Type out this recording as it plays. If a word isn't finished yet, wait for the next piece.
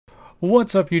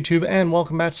What's up YouTube, and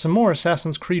welcome back to some more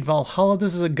Assassin's Creed Valhalla.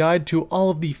 This is a guide to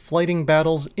all of the flighting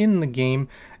battles in the game,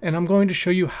 and I'm going to show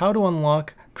you how to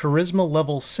unlock Charisma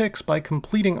level 6 by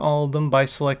completing all of them by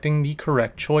selecting the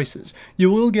correct choices. You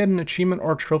will get an achievement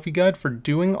or trophy guide for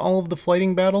doing all of the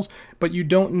flighting battles, but you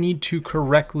don't need to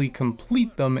correctly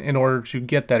complete them in order to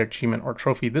get that achievement or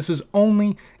trophy. This is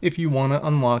only if you want to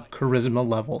unlock Charisma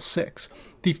level 6.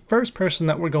 The first person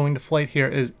that we're going to flight here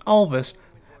is Alvis.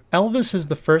 Alvis is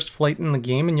the first flight in the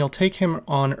game, and you'll take him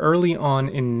on early on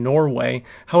in Norway.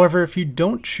 However, if you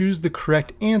don't choose the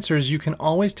correct answers, you can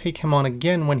always take him on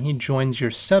again when he joins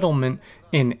your settlement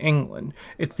in England.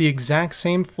 It's the exact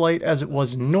same flight as it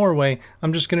was in Norway.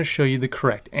 I'm just going to show you the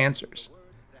correct answers.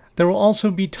 There will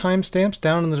also be timestamps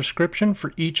down in the description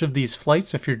for each of these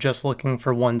flights if you're just looking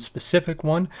for one specific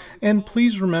one. And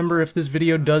please remember, if this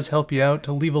video does help you out,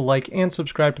 to leave a like and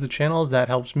subscribe to the channel, as that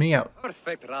helps me out.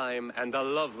 Perfect rhyme and a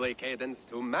lovely cadence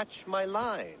to match my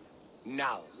line.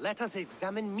 Now, let us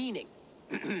examine meaning.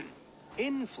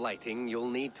 In flighting, you'll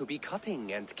need to be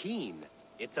cutting and keen.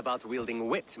 It's about wielding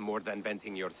wit more than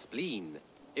venting your spleen.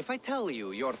 If I tell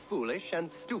you you're foolish and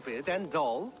stupid and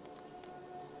dull,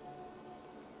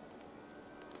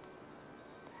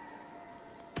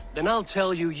 then I'll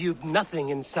tell you you've nothing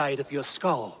inside of your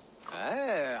skull.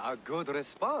 a good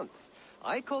response.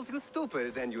 I called you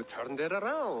stupid and you turned it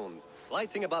around.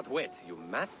 Flighting about wit, you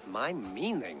matched my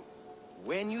meaning.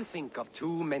 When you think of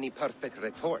too many perfect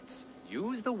retorts,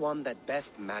 use the one that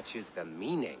best matches the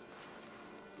meaning.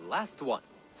 Last one.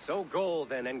 So go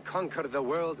then and conquer the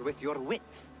world with your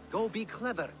wit. Go be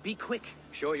clever, be quick,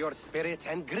 show your spirit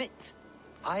and grit.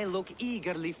 I look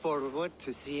eagerly forward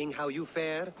to seeing how you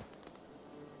fare.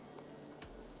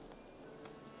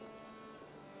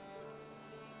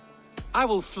 I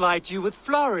will flight you with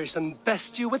flourish and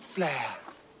best you with flair.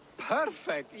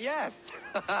 Perfect, yes!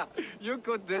 You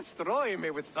could destroy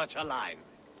me with such a line.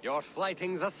 Your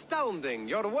flighting's astounding,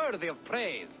 you're worthy of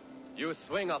praise. You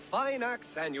swing a fine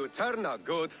axe and you turn a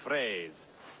good phrase.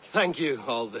 Thank you,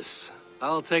 Alvis.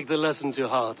 I'll take the lesson to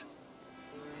heart.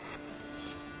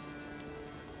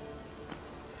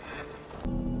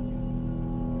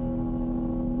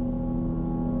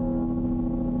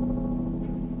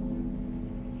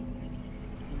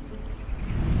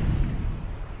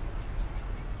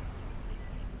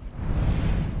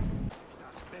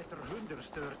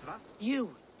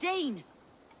 You, Dane!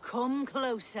 Come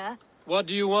closer. What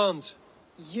do you want?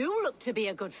 You look to be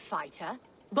a good fighter,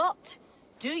 but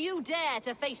do you dare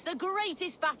to face the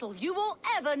greatest battle you will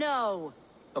ever know?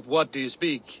 Of what do you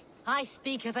speak? I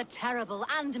speak of a terrible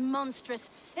and monstrous,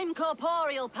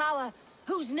 incorporeal power,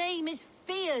 whose name is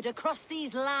feared across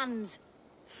these lands.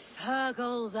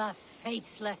 Fergal the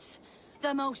Faceless,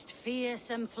 the most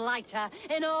fearsome flighter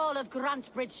in all of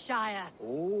Grantbridgeshire.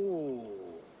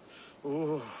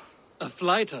 A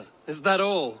flighter? Is that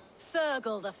all?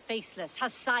 Fergal the Faceless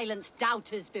has silenced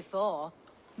doubters before.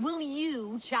 Will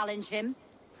you challenge him?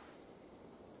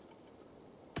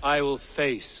 I will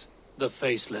face the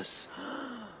Faceless.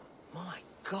 My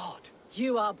God.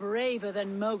 You are braver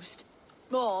than most.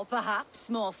 Or perhaps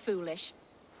more foolish.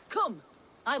 Come,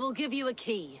 I will give you a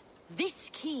key. This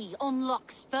key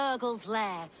unlocks Fergal's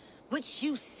lair, which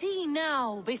you see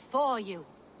now before you.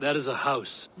 That is a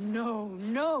house. No,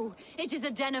 no. It is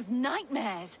a den of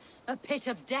nightmares. A pit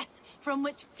of death from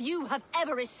which few have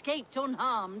ever escaped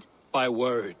unharmed. By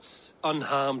words.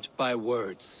 Unharmed by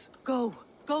words. Go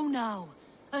now,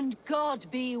 and God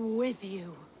be with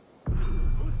you.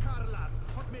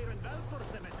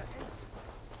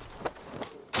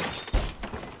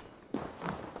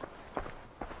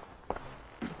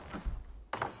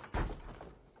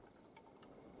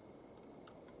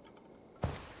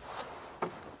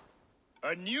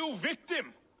 A new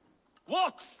victim?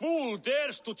 What fool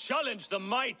dares to challenge the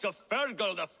might of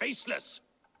Fergal the Faceless?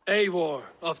 Eivor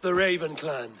of the Raven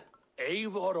Clan.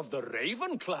 Eivor of the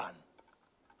Raven Clan?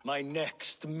 My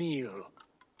next meal.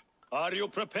 Are you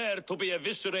prepared to be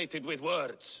eviscerated with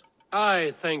words?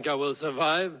 I think I will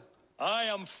survive. I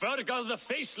am Fergal the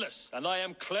Faceless, and I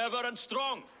am clever and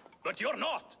strong. But you're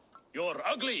not. You're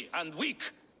ugly and weak,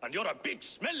 and you're a big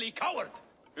smelly coward.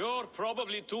 You're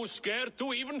probably too scared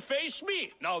to even face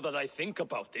me, now that I think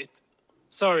about it.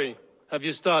 Sorry, have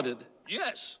you started?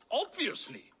 Yes,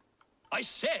 obviously. I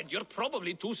said you're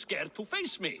probably too scared to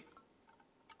face me.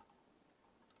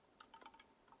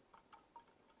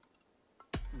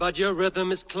 But your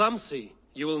rhythm is clumsy.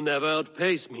 You will never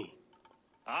outpace me.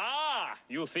 Ah,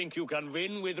 you think you can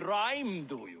win with rhyme,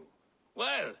 do you?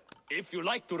 Well, if you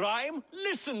like to rhyme,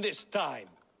 listen this time.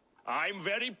 I'm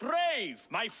very brave.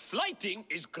 My flighting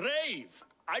is grave.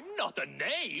 I'm not a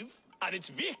knave. and it's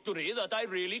victory that I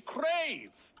really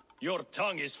crave. Your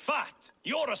tongue is fat,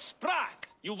 you're a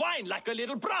sprat, you whine like a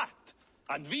little brat,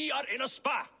 and we are in a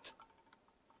spat.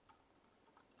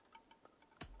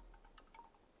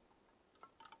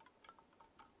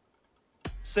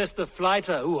 Says the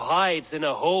fighter who hides in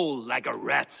a hole like a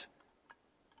rat.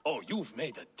 Oh, you've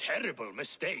made a terrible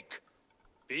mistake.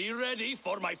 Be ready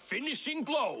for my finishing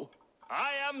blow.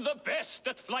 I am the best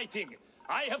at fighting.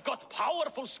 I have got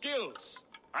powerful skills.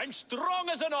 I'm strong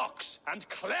as an ox, and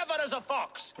clever as a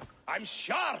fox. I'm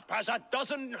sharp as a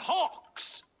dozen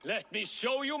hawks. Let me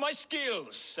show you my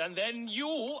skills, and then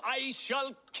you I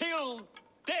shall kill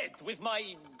dead with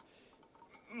my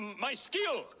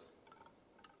skill.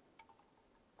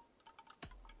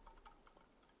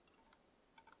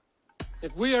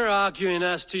 If we are arguing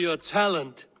as to your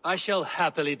talent, I shall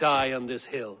happily die on this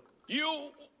hill.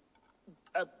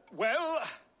 Well,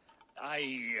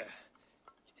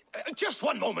 just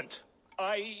one moment.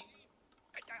 I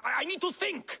need to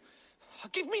think.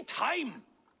 Give me time.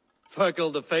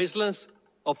 Fergal the Faceless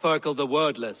or Fergal the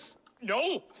Wordless?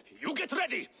 No, you get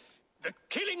ready. The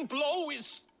killing blow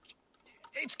is...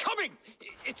 It's coming.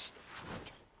 It's...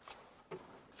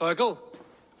 Fergal?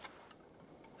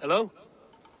 Hello?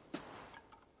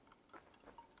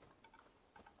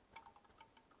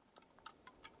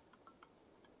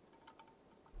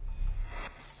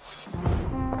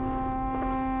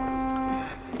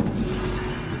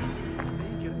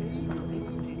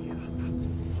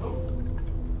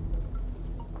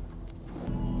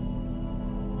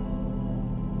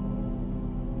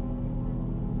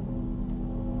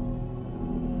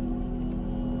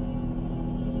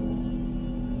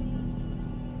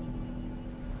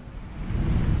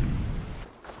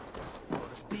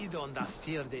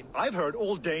 I've heard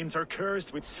all Danes are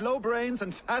cursed with slow brains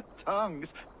and fat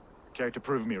tongues. Care to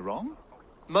prove me wrong?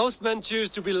 Most men choose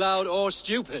to be loud or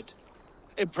stupid.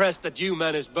 Impressed that you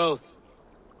manage both.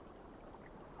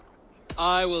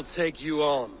 I will take you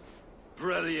on.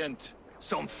 Brilliant.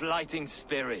 Some flighting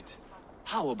spirit.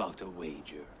 How about a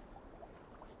wager?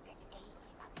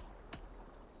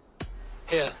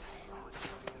 Here,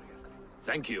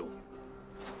 Thank you.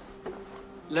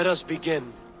 let us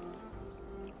begin.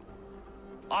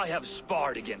 I have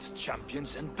sparred against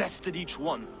champions and bested each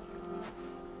one.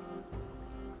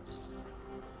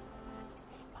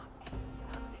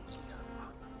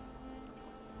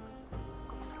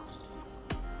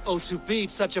 Oh, to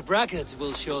beat such a bracket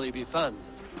will surely be fun.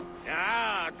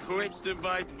 Ah, quit to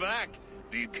bite back.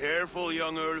 Be careful,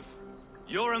 young Ulf.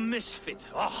 You're a misfit,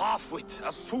 a half-wit,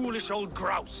 a foolish old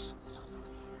grouse.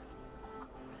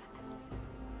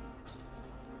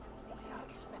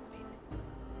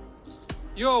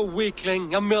 You're a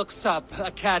weakling, a milksop,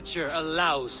 a catcher, a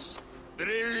louse.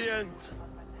 Brilliant!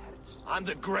 I'm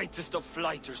the greatest of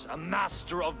flighters, a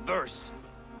master of verse.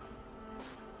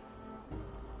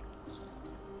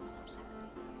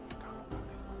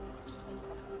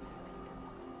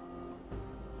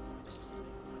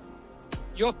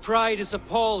 Your pride is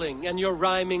appalling, and your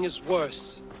rhyming is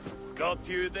worse. Got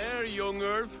you there, young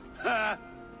Ulf. Ha!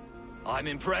 I'm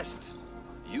impressed.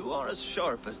 You are as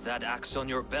sharp as that axe on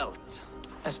your belt.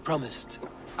 As promised,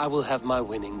 I will have my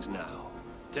winnings now.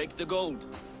 Take the gold.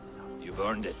 You've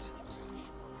earned it.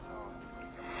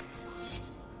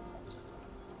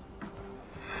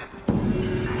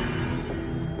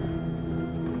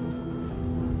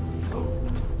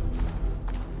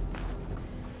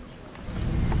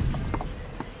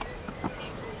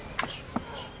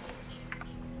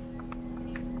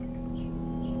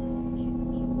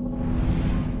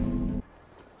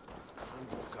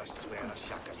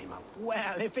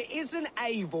 Well, if it isn't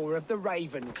Eivor of the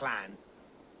Raven clan.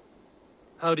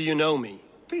 How do you know me?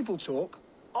 People talk.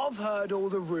 I've heard all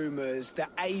the rumors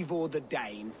that Eivor the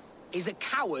Dane is a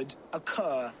coward, a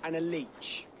cur, and a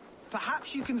leech.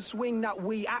 Perhaps you can swing that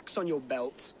wee axe on your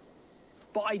belt,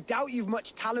 but I doubt you've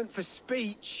much talent for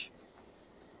speech.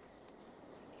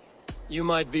 You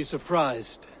might be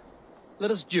surprised.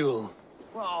 Let us duel.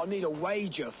 Well, I'll need a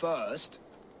wager first.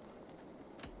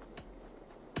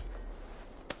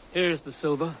 Here's the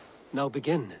silver. Now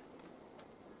begin.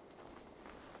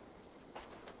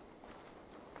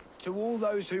 To all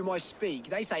those whom I speak,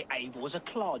 they say Eivor's a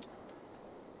clod.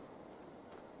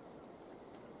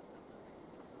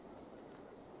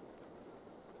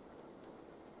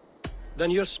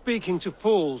 Then you're speaking to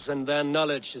fools and their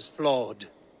knowledge is flawed.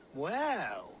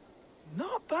 Well,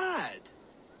 not bad.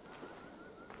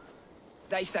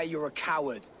 They say you're a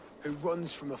coward who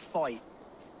runs from a fight.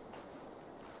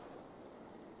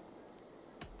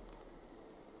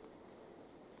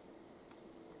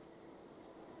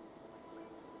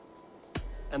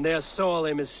 And they are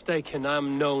sorely mistaken.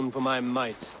 I'm known for my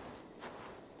might.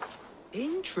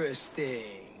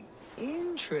 Interesting.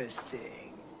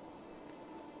 Interesting.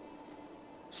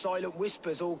 Silent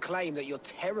whispers all claim that you're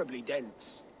terribly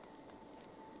dense.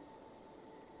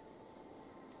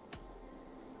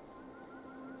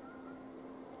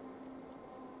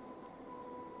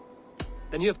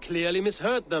 Then you have clearly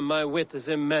misheard them. My wit is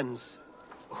immense.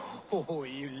 Oh,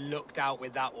 you looked out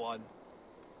with that one.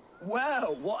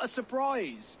 Well, what a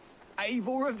surprise!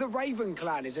 Eivor of the Raven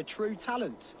Clan is a true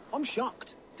talent. I'm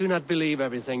shocked. Do not believe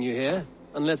everything you hear.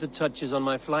 Unless it touches on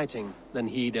my flyting, then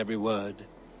heed every word.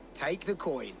 Take the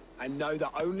coin, and know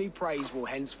that only praise will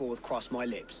henceforth cross my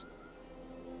lips.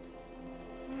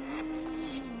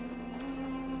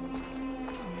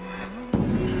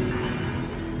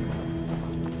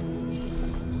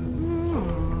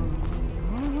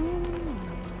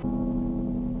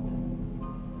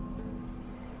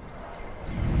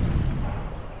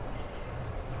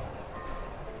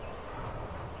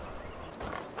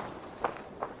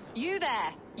 You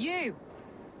there! You!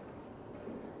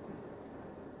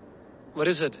 What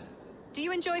is it? Do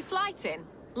you enjoy flyting?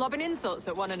 Lobbing insults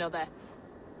at one another?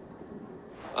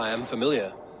 I am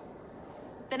familiar.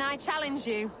 Then I challenge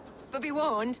you. But be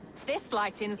warned, this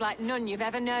flyting's like none you've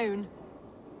ever known.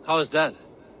 How is that?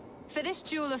 For this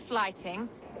duel of flyting,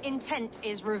 intent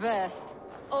is reversed.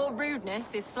 All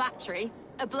rudeness is flattery,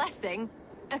 a blessing,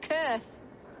 a curse.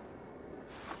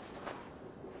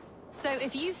 So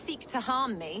if you seek to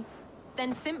harm me,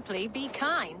 then simply be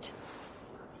kind.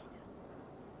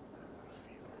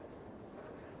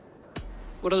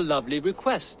 What a lovely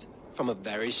request from a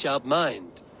very sharp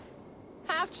mind.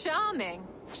 How charming.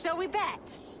 Shall we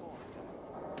bet?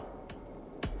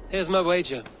 Here's my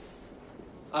wager.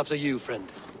 After you,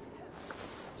 friend.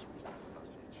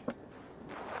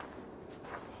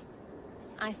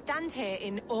 I stand here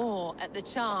in awe at the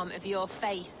charm of your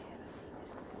face.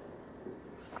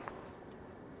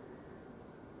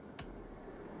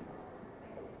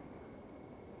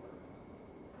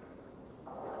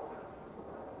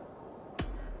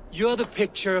 You're the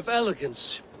picture of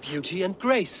elegance, beauty, and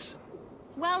grace.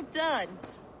 Well done.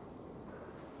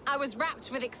 I was wrapped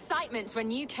with excitement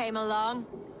when you came along.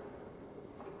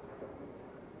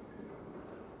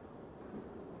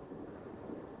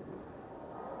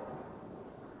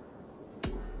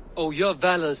 Oh, your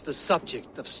valor's the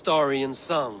subject of story and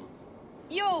song.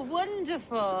 You're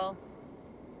wonderful.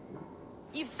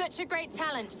 You've such a great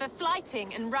talent for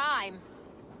flyting and rhyme.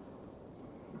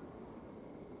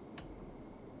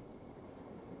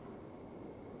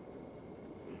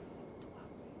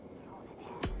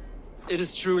 It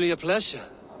is truly a pleasure.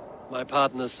 My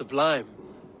partner's sublime.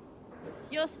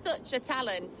 You're such a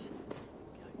talent.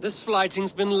 This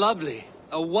flyting's been lovely.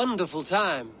 A wonderful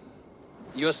time.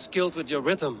 You're skilled with your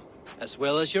rhythm, as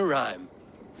well as your rhyme.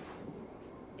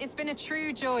 It's been a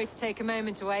true joy to take a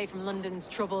moment away from London's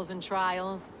troubles and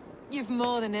trials. You've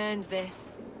more than earned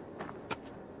this.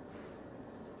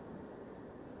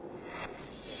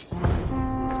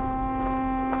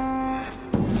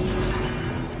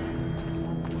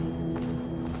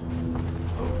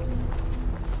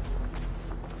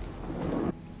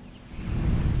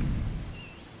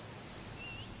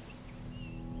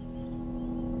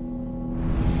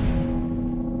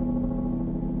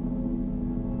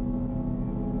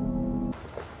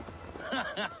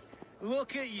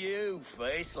 Look at you,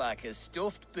 face like a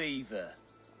stuffed beaver.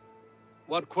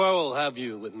 What quarrel have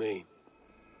you with me?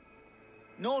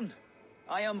 None.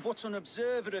 I am but an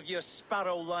observer of your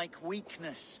sparrow-like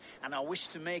weakness, and I wish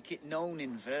to make it known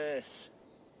in verse.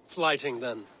 Flyting,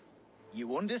 then.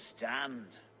 You understand.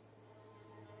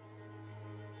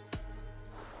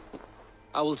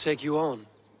 I will take you on.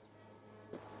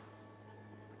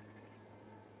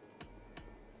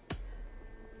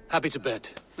 Happy to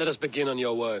bet. Let us begin on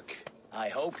your work. I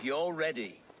hope you're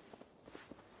ready.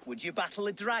 Would you battle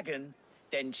a dragon?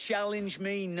 Then challenge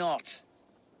me not.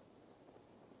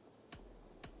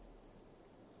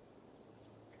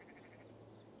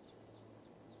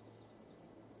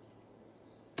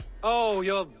 Oh,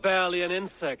 you're barely an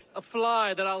insect. A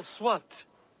fly that I'll swat.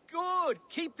 Good!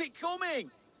 Keep it coming!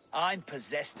 I'm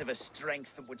possessed of a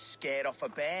strength that would scare off a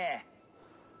bear.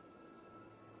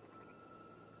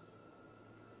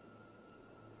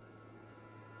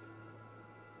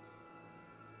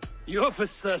 You're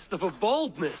possessed of a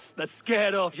boldness that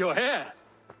scared off your hair.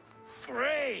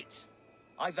 Great!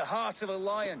 I've the heart of a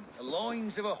lion, the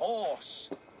loins of a horse.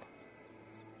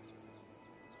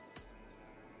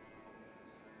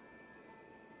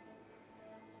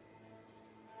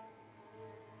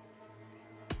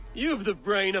 You've the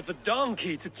brain of a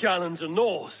donkey to challenge a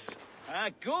Norse.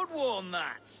 A good one,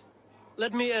 that.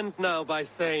 Let me end now by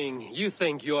saying you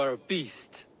think you're a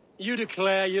beast. You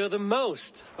declare you're the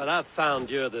most, but I've found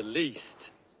you're the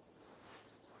least.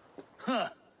 Huh.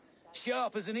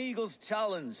 Sharp as an eagle's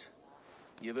talons.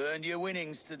 You've earned your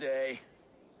winnings today.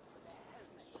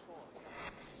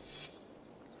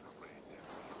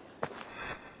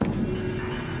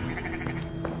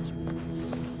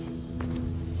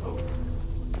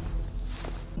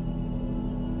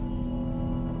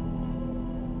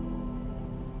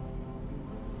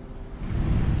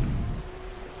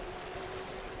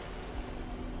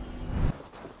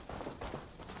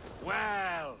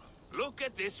 Well, look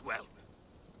at this whelp.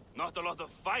 Not a lot of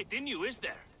fight in you, is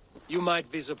there? You might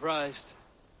be surprised.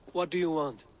 What do you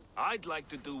want? I'd like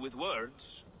to do with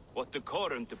words what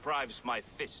decorum deprives my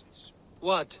fists.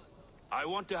 What? I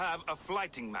want to have a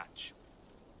flyting match.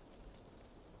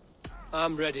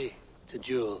 I'm ready to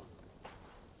duel.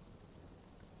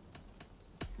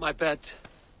 My bet.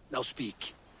 Now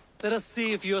speak. Let us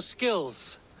see if your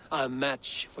skills are a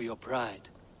match for your pride.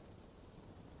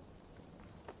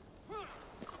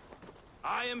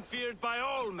 I am feared by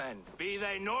all men, be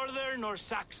they northern or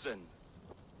Saxon.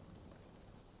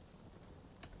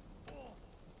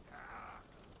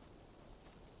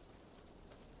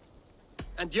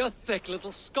 And your thick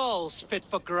little skull's fit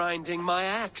for grinding my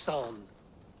axe on.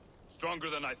 Stronger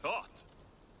than I thought.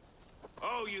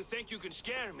 Oh, you think you can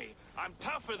scare me? I'm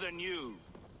tougher than you.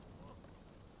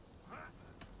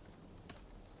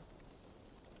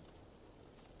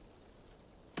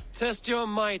 Test your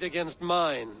might against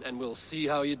mine, and we'll see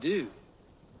how you do.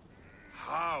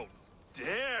 How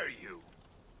dare you?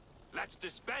 Let's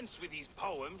dispense with these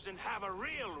poems and have a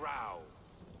real row.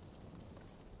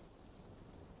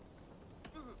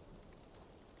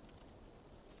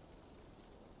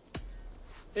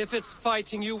 If it's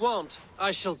fighting you want,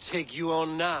 I shall take you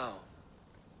on now.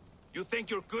 You think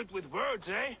you're good with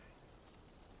words, eh?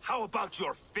 How about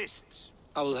your fists?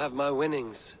 I will have my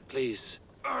winnings, please.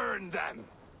 Earn them!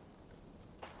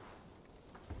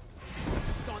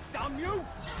 God damn you!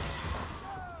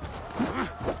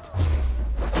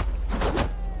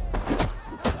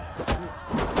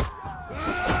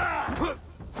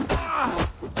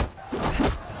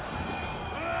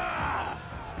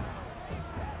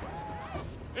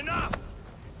 Enough!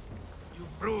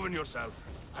 You've proven yourself.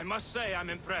 I must say I'm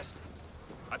impressed.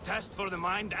 A test for the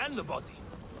mind and the body.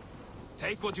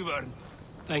 Take what you've earned.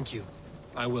 Thank you.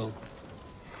 I will.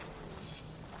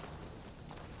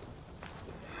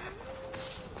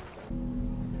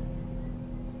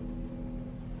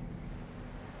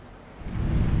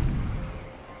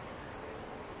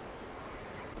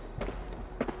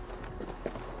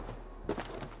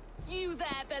 You there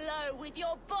below with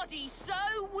your body so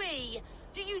wee.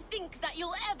 Do you think that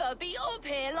you'll ever be up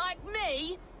here like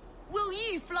me? Will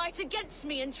you fight against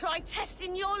me and try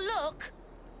testing your luck?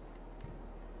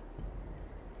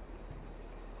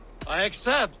 I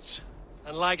accept.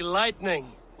 And like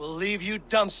lightning, will leave you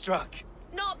dumbstruck.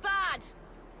 Not bad.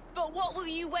 But what will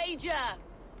you wager?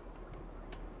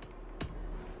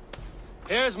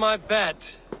 Here's my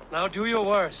bet. Now do your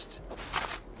worst.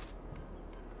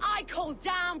 I call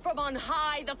down from on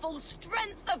high the full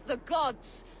strength of the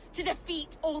gods to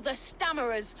defeat all the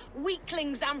stammerers,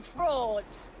 weaklings and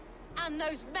frauds. And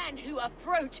those men who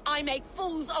approach, I make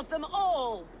fools of them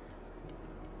all.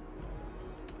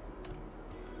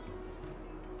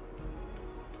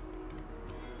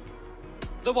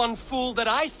 The one fool that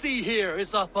I see here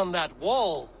is up on that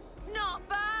wall. Not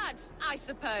bad, I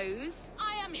suppose.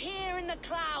 I am here in the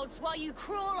clouds while you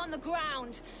crawl on the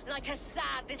ground like a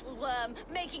sad little worm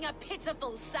making a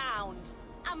pitiful sound.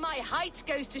 And my height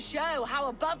goes to show how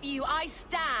above you I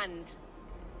stand.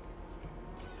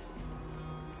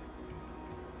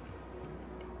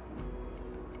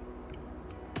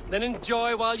 Then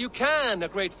enjoy while you can. A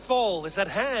great fall is at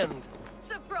hand.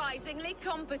 Surprisingly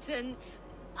competent.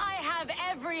 I have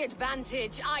every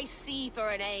advantage I see for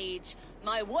an age.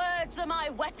 My words are my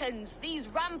weapons, these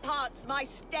ramparts my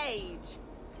stage.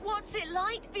 What's it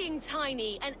like being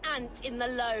tiny, an ant in the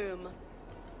loam?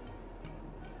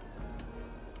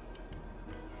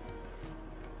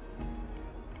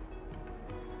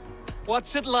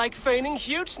 What's it like feigning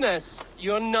hugeness?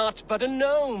 You're not but a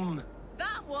gnome.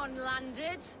 That one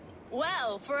landed.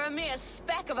 Well, for a mere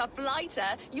speck of a flighter,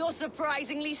 you're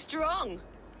surprisingly strong.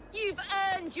 You've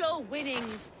earned your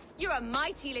winnings. You're a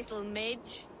mighty little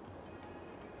midge.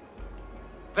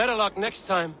 Better luck next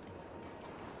time.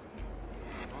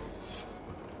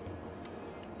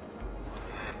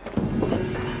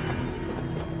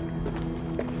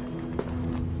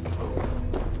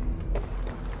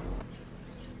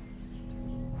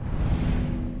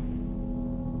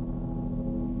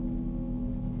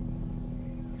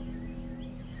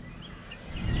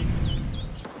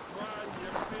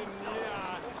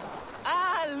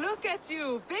 at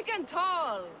you, big and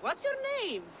tall. What's your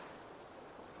name?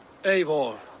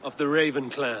 Eivor of the Raven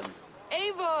Clan.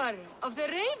 Eivor of the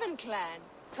Raven Clan.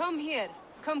 Come here.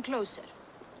 Come closer.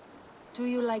 Do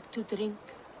you like to drink?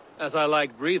 As I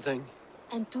like breathing.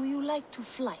 And do you like to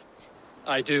flight?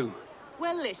 I do.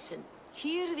 Well, listen.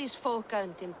 Here these folk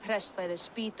aren't impressed by the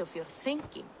speed of your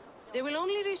thinking. They will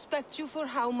only respect you for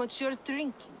how much you're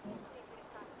drinking.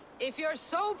 If you're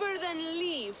sober, then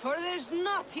leave, for there's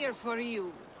naught here for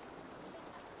you.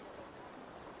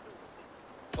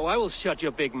 Oh, I will shut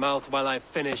your big mouth while I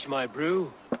finish my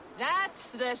brew.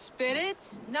 That's the spirit.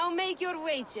 Now make your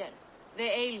wager. The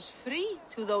ale's free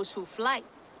to those who flight.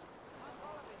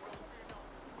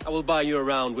 I will buy you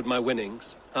around with my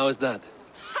winnings. How is that?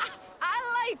 I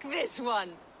like this one.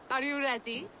 Are you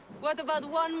ready? What about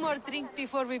one more drink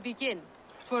before we begin?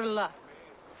 For luck.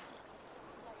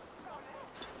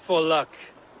 For luck.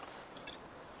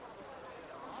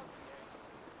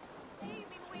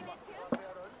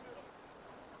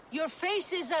 Your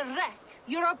face is a wreck.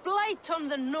 You're a blight on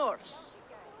the Norse.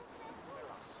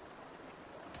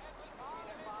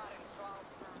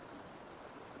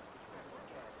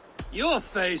 Your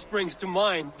face brings to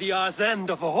mind the arse end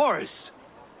of a horse.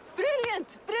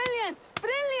 Brilliant! Brilliant!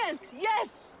 Brilliant!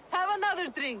 Yes! Have another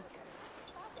drink.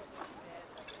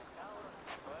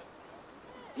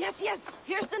 Yes, yes!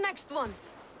 Here's the next one.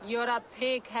 You're a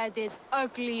pig-headed,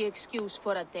 ugly excuse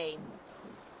for a Dane.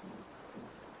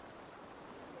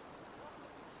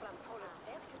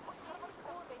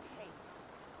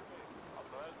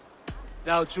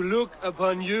 Now to look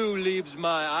upon you leaves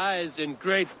my eyes in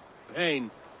great pain.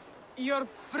 You're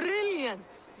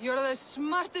brilliant! You're the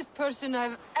smartest person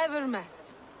I've ever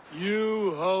met.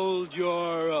 You hold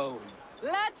your own.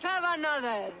 Let's have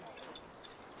another!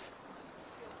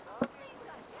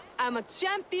 I'm a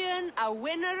champion, a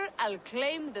winner, I'll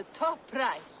claim the top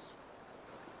prize.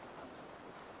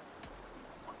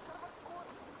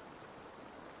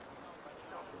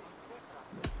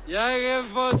 Jag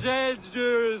fortalt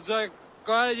du så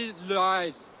godt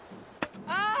løs.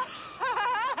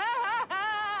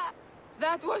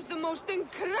 That was the most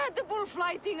incredible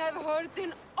fighting I've heard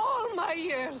in all my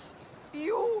years.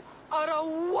 You are a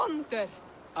wonder.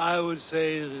 I would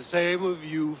say the same of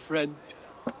you, friend.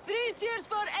 3 cheers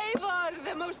for Eivor,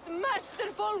 the most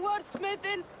masterful wordsmith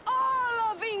in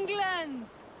all of England!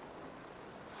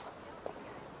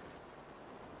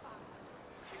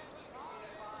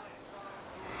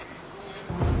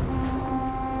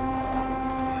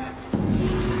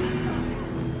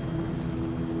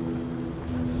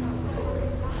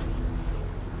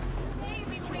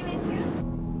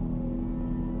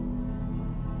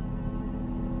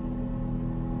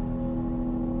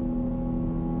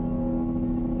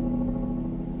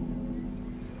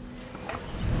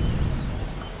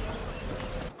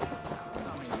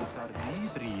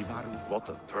 What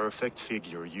a perfect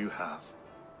figure you have.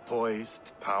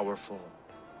 Poised, powerful,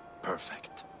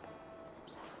 perfect.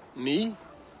 Me?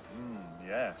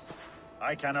 Yes.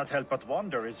 I cannot help but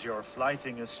wonder, is your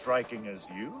flighting as striking as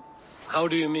you? How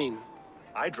do you mean?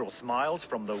 I draw smiles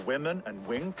from the women and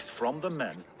winks from the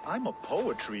men. I'm a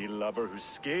poetry lover who's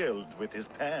skilled with his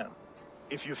pen.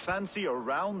 If you fancy a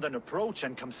round, then approach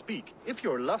and come speak. If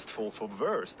you're lustful for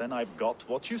verse, then I've got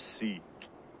what you seek.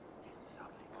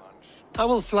 I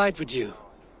will flight with you.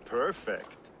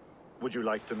 Perfect. Would you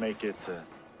like to make it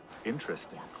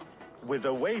interesting? With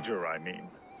a wager, I mean.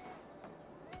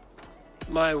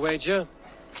 My wager?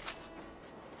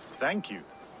 Thank you.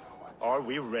 Are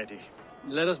we ready?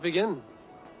 Let us begin.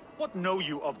 What know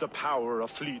you of the power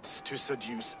of fleets to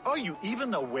seduce? Are you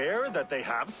even aware that they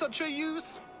have such a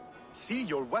use? See,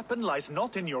 your weapon lies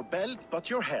not in your belt, but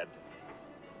your head.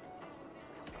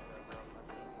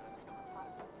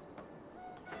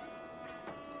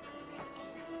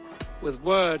 With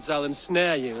words, I'll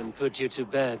ensnare you and put you to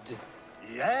bed.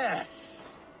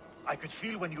 Yes! I could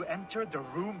feel when you entered, the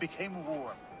room became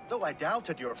warm. Though I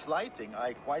doubted your flighting,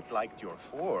 I quite liked your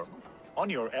form. On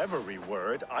your every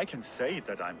word, I can say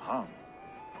that I'm hung.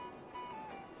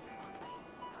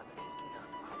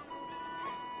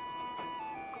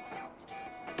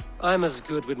 I'm as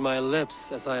good with my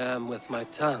lips as I am with my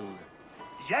tongue.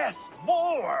 Yes,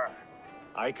 more!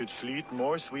 I could fleet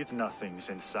more sweet nothings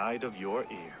inside of your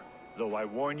ear. Though I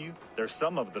warn you, they're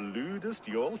some of the lewdest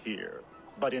you'll hear.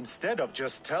 But instead of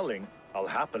just telling, I'll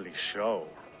happily show.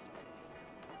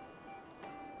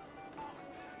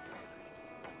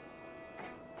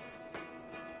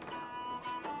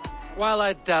 While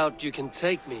I doubt you can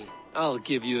take me, I'll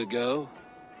give you a go.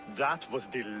 That was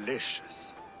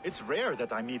delicious. It's rare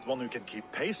that I meet one who can keep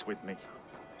pace with me.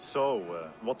 So,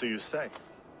 what do you say?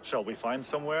 Shall we find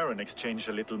somewhere and exchange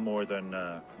a little more than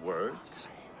words?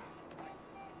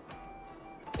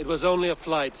 It was only a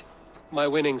flight. My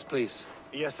winnings, please.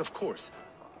 Yes, of course.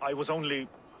 I was only...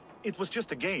 It was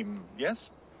just a game,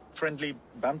 yes? Friendly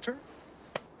banter?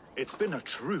 It's been a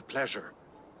true pleasure.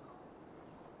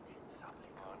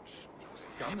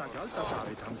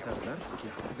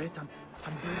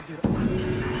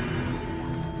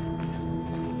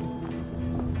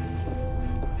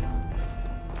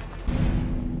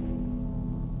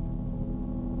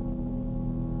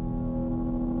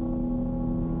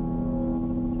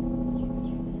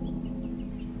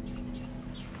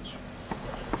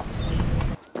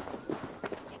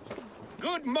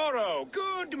 Good morrow,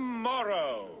 good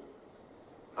morrow.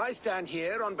 I stand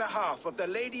here on behalf of the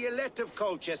Lady Ellette of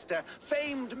Colchester,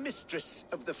 famed mistress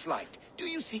of the flight. Do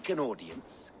you seek an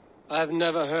audience? I've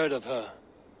never heard of her.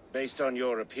 Based on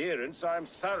your appearance, I'm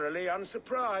thoroughly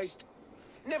unsurprised.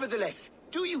 Nevertheless,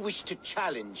 do you wish to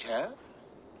challenge her?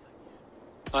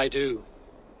 I do.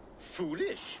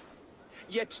 Foolish.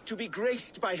 Yet to be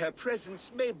graced by her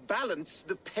presence may balance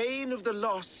the pain of the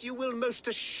loss you will most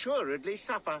assuredly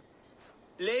suffer.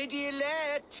 Lady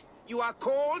Ellette, you are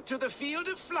called to the field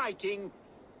of flighting.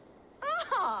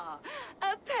 Ah,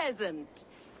 a peasant.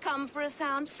 Come for a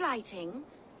sound flighting?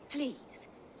 Please,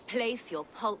 place your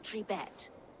paltry bet.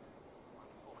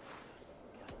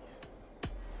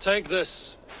 Take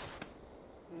this.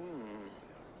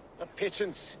 A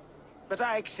pittance. But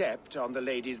I accept on the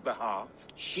lady's behalf.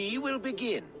 She will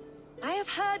begin. I have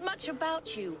heard much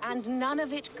about you, and none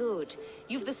of it good.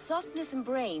 You've the softness and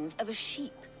brains of a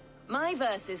sheep. My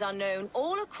verses are known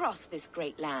all across this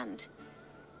great land.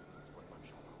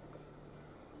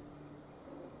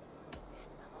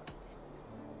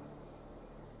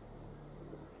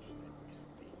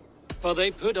 For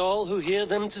they put all who hear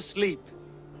them to sleep.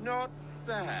 Not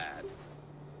bad.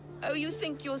 Oh, you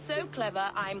think you're so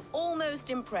clever, I'm almost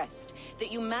impressed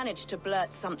that you managed to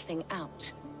blurt something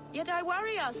out. Yet I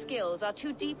worry our skills are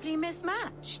too deeply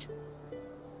mismatched.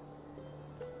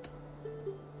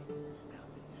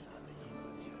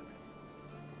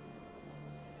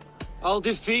 I'll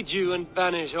defeat you and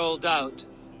banish all doubt.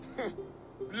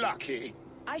 Lucky.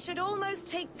 I should almost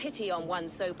take pity on one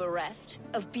so bereft,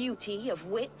 of beauty, of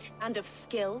wit, and of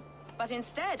skill. But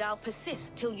instead, I'll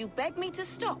persist till you beg me to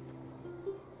stop.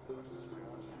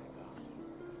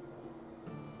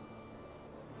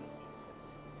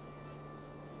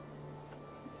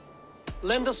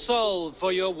 Lend a soul,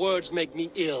 for your words make me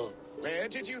ill. Where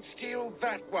did you steal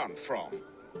that one from?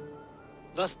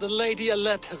 Thus the Lady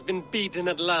Ellette has been beaten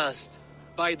at last,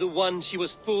 by the one she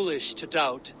was foolish to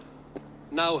doubt.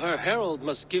 Now her herald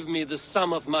must give me the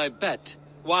sum of my bet,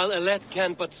 while Ellette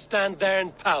can but stand there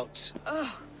and pout.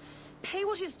 Ugh. Pay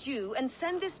what is due and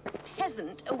send this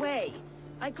peasant away.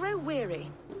 I grow weary.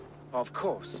 Of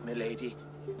course, milady.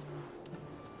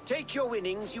 Take your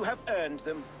winnings, you have earned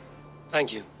them.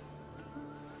 Thank you.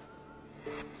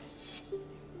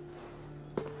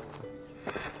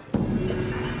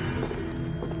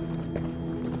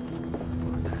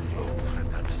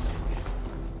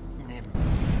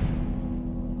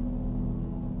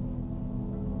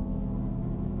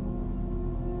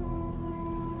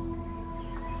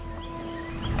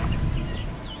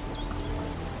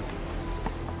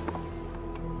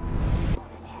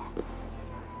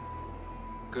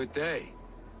 Good day.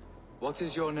 What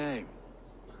is your name?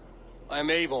 I'm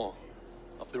Eivor,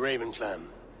 of the Raven clan.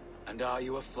 And are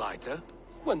you a flighter?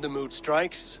 When the mood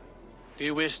strikes. Do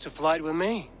you wish to flight with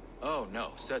me? Oh,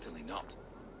 no, certainly not.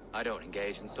 I don't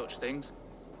engage in such things.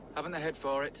 Haven't the head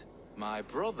for it. My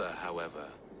brother, however,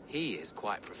 he is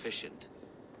quite proficient.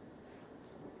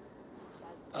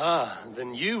 Ah,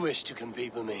 then you wish to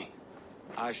compete with me.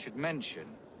 I should mention,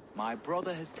 my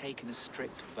brother has taken a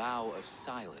strict vow of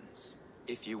silence.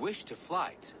 If you wish to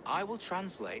flight, I will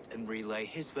translate and relay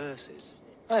his verses.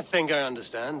 I think I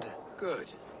understand.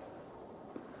 Good.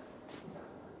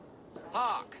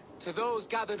 Hark! To those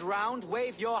gathered round,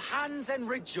 wave your hands and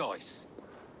rejoice.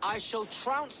 I shall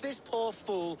trounce this poor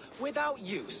fool without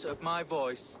use of my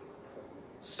voice.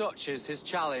 Such is his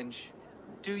challenge.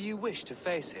 Do you wish to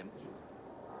face him?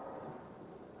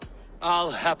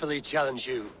 I'll happily challenge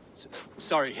you.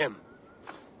 Sorry, him.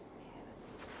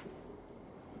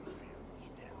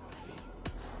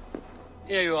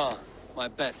 Here you are, my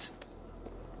bet.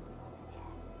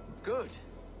 Good.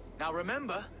 Now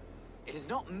remember, it is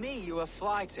not me you are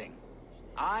flighting.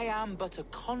 I am but a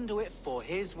conduit for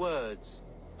his words.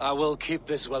 I will keep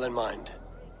this well in mind.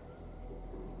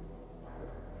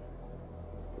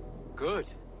 Good.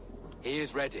 He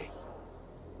is ready.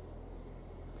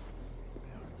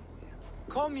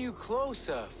 Come you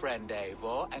closer, friend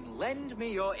Eivor, and lend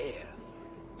me your ear.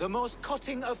 The most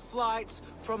cutting of flights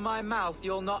from my mouth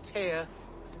you'll not hear.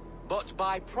 But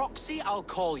by proxy I'll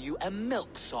call you a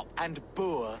milksop and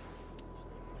boor.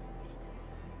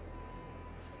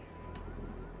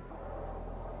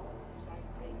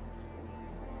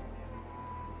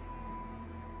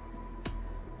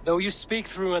 Though you speak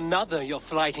through another, your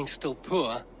flighting's still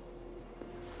poor.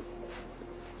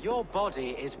 Your body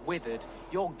is withered,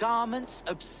 your garments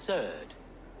absurd.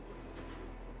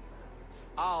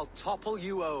 I'll topple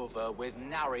you over with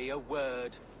nary a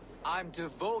word. I'm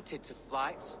devoted to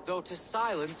flights, though to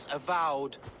silence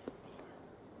avowed.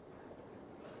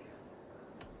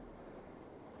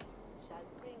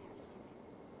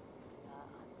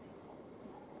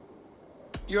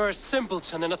 You're a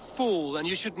simpleton and a fool, and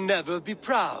you should never be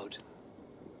proud.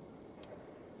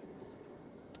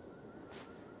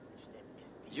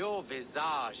 Your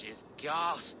visage is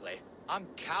ghastly. I'm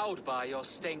cowed by your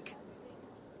stink.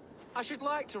 I should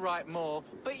like to write more,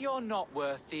 but you're not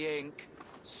worth the ink.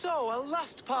 So, a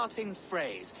last parting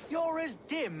phrase. You're as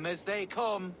dim as they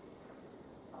come.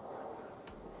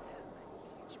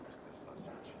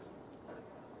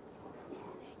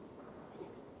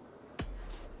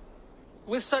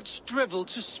 With such drivel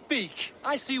to speak,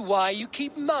 I see why you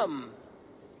keep mum.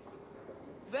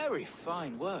 Very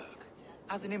fine work.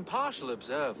 As an impartial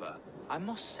observer, I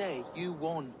must say you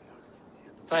won.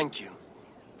 Thank you.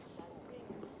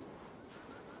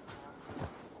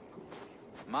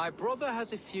 My brother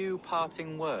has a few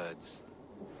parting words.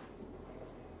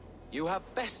 You have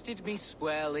bested me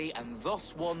squarely and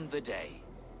thus won the day.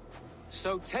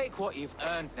 So take what you've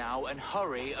earned now and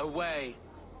hurry away.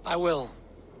 I will.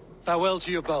 Farewell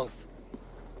to you both.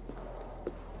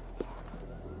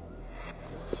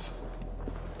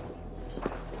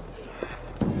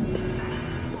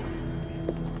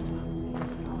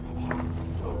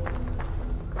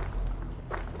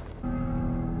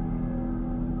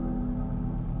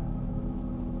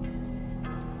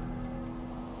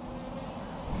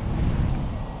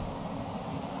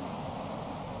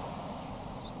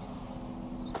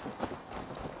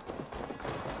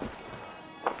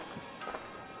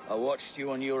 I watched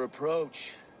you on your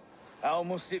approach. How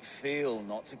must it feel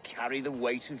not to carry the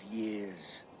weight of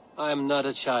years? I am not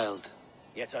a child.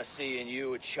 Yet I see in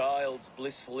you a child's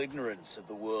blissful ignorance of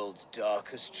the world's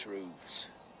darkest truths.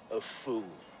 A fool.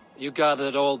 You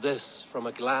gathered all this from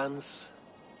a glance?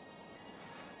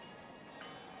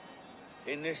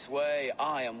 In this way,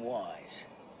 I am wise.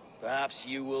 Perhaps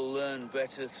you will learn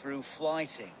better through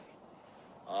flighting.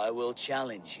 I will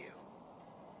challenge you.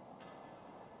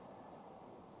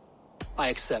 I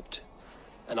accept,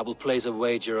 and I will place a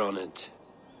wager on it.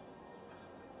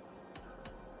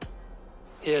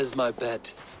 Here's my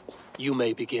bet. You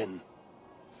may begin.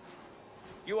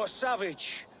 You are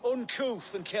savage,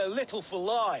 uncouth, and care little for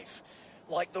life.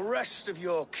 Like the rest of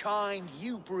your kind,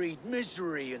 you breed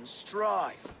misery and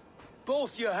strife.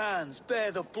 Both your hands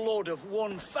bear the blood of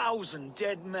 1,000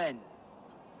 dead men.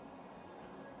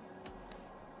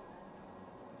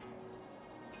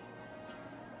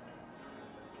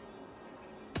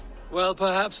 Well,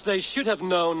 perhaps they should have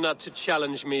known not to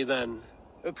challenge me then.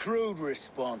 A crude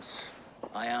response.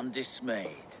 I am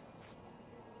dismayed.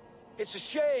 It's a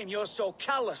shame you're so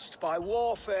calloused by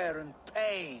warfare and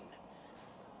pain.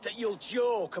 That you'll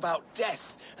joke about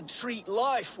death and treat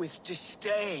life with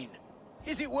disdain.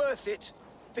 Is it worth it?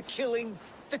 The killing,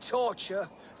 the torture,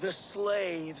 the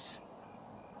slaves.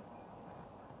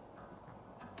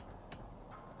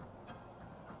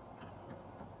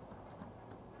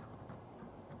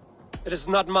 It is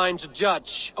not mine to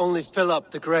judge, only fill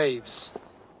up the graves.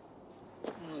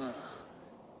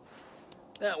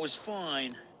 That was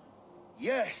fine.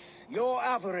 Yes, your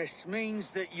avarice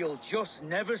means that you'll just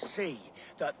never see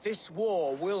that this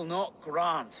war will not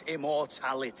grant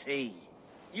immortality.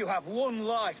 You have one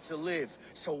life to live,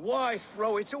 so why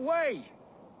throw it away?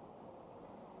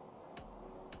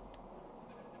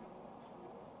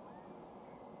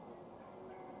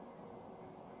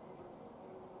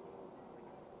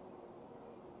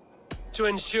 To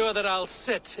ensure that I'll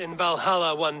sit in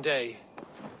Valhalla one day.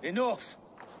 Enough!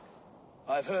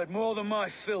 I've heard more than my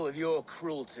fill of your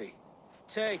cruelty.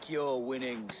 Take your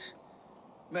winnings.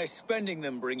 May spending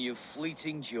them bring you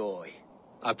fleeting joy.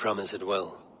 I promise it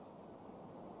will.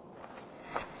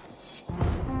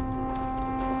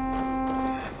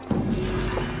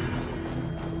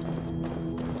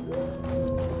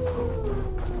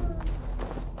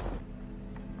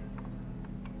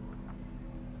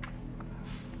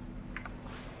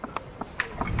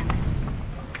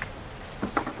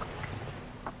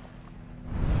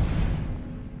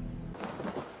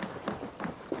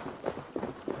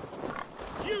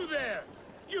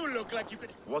 like you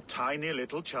could... What tiny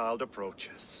little child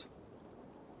approaches?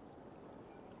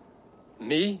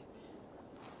 Me?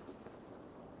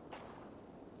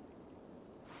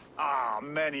 Ah,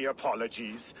 many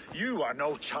apologies. You are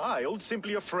no child,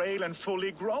 simply a frail and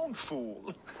fully grown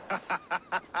fool.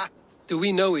 Do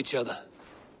we know each other?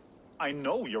 I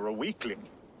know you're a weakling.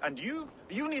 And you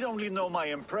need only know my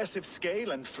impressive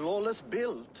scale and flawless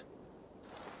build.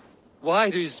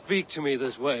 Why do you speak to me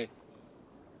this way?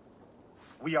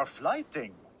 We are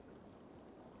flyting.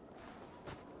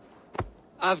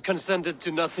 I've consented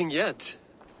to nothing yet.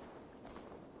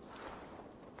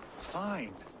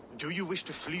 Fine. Do you wish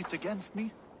to fleet against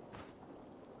me?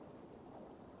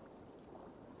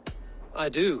 I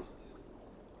do.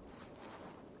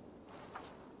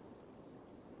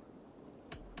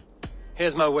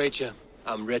 Here's my wager.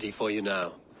 I'm ready for you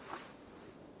now.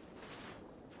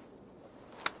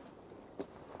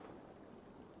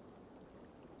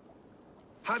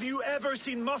 Have you ever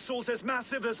seen muscles as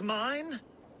massive as mine?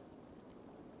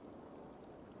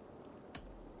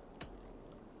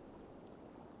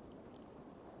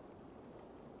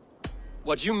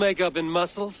 What you make up in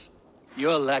muscles,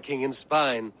 you're lacking in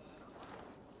spine.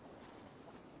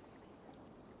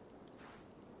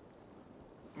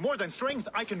 More than strength,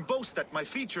 I can boast that my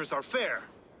features are fair.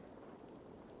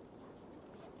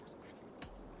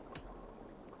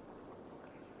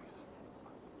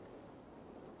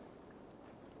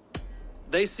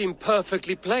 They seem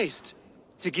perfectly placed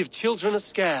to give children a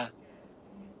scare.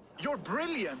 You're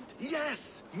brilliant!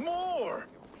 Yes! More!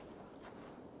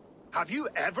 Have you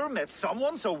ever met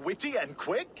someone so witty and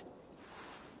quick?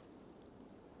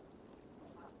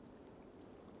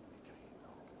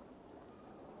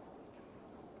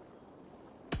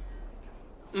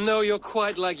 No, you're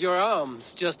quite like your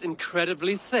arms, just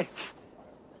incredibly thick.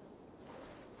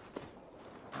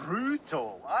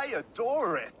 Brutal! I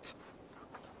adore it!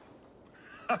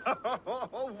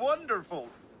 Wonderful!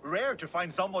 Rare to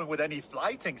find someone with any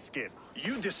flyting skin.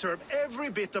 You deserve every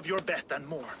bit of your bet and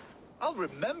more. I'll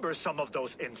remember some of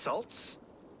those insults.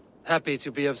 Happy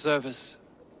to be of service.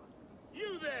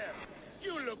 You there!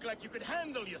 You look like you could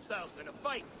handle yourself in a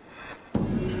fight.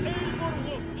 Eivor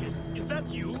Wolfkiss, is that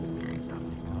you?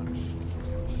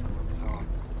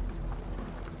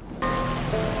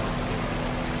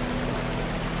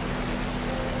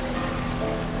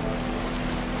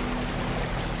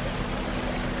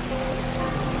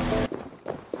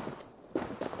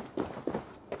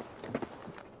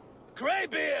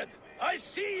 Greybeard! I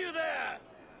see you there!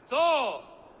 Thor!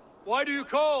 Why do you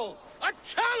call? A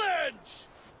challenge!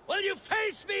 Will you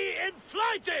face me in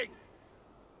flyting?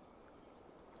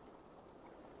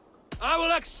 I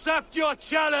will accept your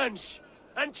challenge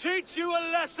and teach you a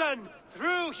lesson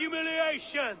through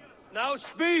humiliation. Now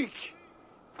speak,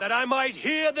 that I might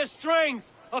hear the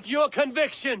strength of your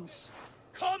convictions.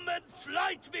 Come and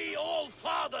flight me,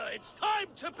 All-Father! It's time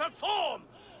to perform!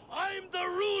 I'm the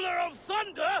ruler of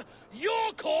thunder,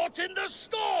 you're caught in the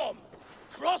storm!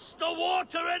 Cross the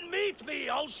water and meet me,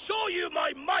 I'll show you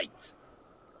my might!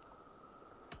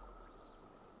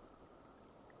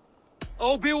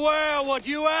 Oh, beware what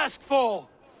you ask for!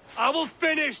 I will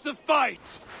finish the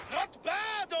fight! Not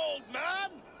bad, old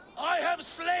man! I have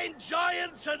slain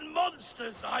giants and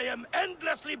monsters, I am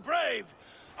endlessly brave!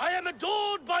 I am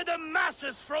adored by the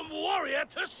masses from warrior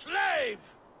to slave!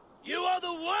 You are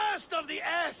the worst of the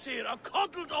Aesir, a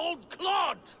coddled old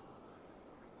clod!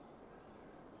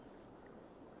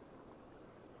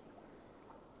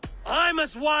 I'm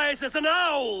as wise as an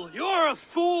owl! You're a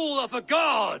fool of a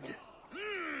god!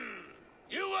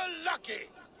 You were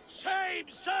lucky! Shame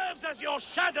serves as your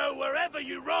shadow wherever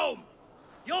you roam!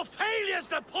 Your failure's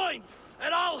the point,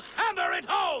 and I'll hammer it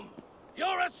home!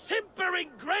 You're a simpering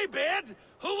greybeard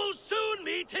who will soon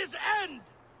meet his end!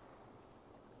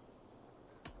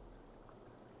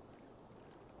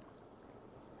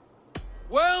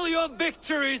 Well, your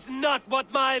victory's not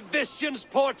what my visions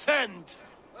portend!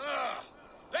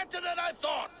 Better than I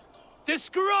thought!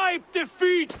 Describe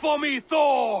defeat for me,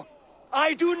 Thor!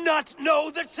 I do not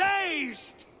know the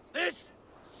taste! This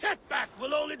setback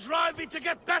will only drive me to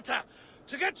get better,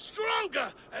 to get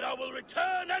stronger, and I will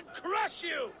return and crush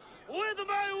you with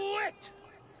my wit!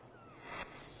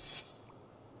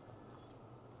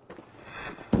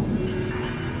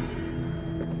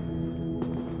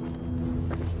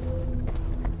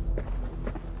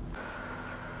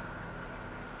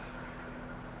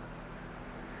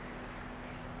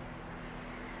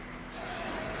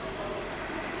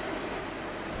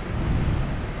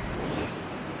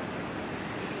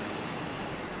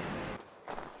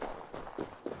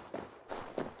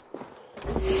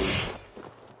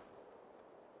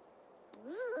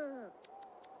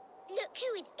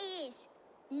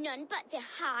 none but the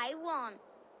High One.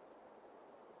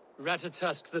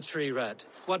 Ratatosk the Tree Rat,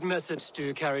 what message do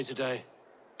you carry today?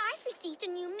 I've received a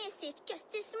new message just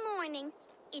this morning.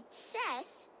 It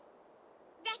says,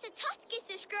 Ratatosk is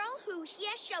this girl who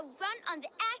here shall run on the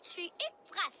ash tree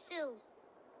Yggdrasil.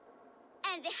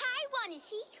 And the High One is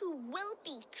he who will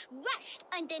be crushed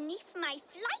underneath my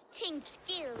flighting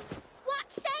skill.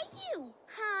 What say you,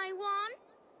 High One?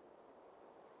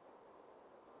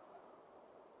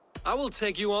 I will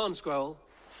take you on, Squirrel.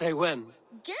 Say when.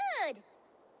 Good.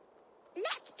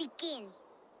 Let's begin.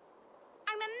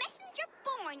 I'm a messenger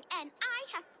born, and I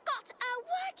have got a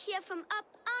word here from up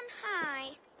on high.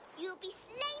 You'll be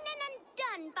slain and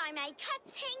undone by my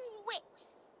cutting wit.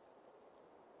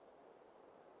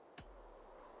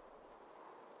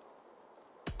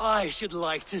 I should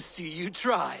like to see you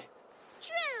try.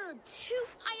 True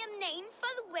tooth I am named for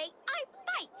the way I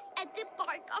bite at the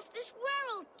bark of this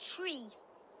world tree.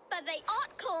 But they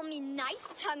ought call me knife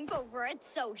tongue for words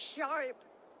so sharp.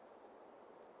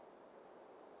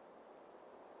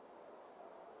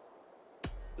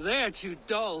 They're too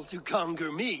dull to conquer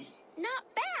me. Not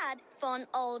bad for an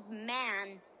old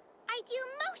man. I deal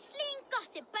mostly in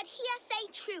gossip, but here say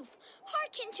truth.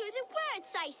 Hearken to the words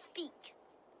I speak.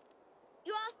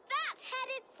 You're a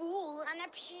fat-headed fool and a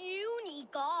puny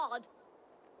god.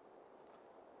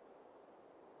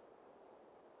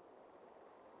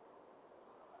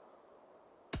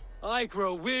 I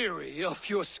grow weary of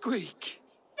your squeak.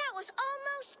 That was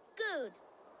almost good.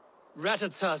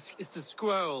 Ratatosk is the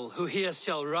squirrel who here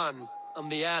shall run on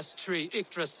the ash tree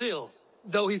Yggdrasil.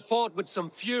 Though he fought with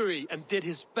some fury and did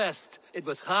his best, it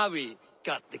was Harvey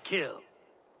got the kill.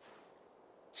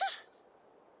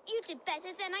 You did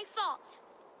better than I thought.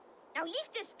 Now leave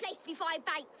this place before I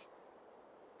bite.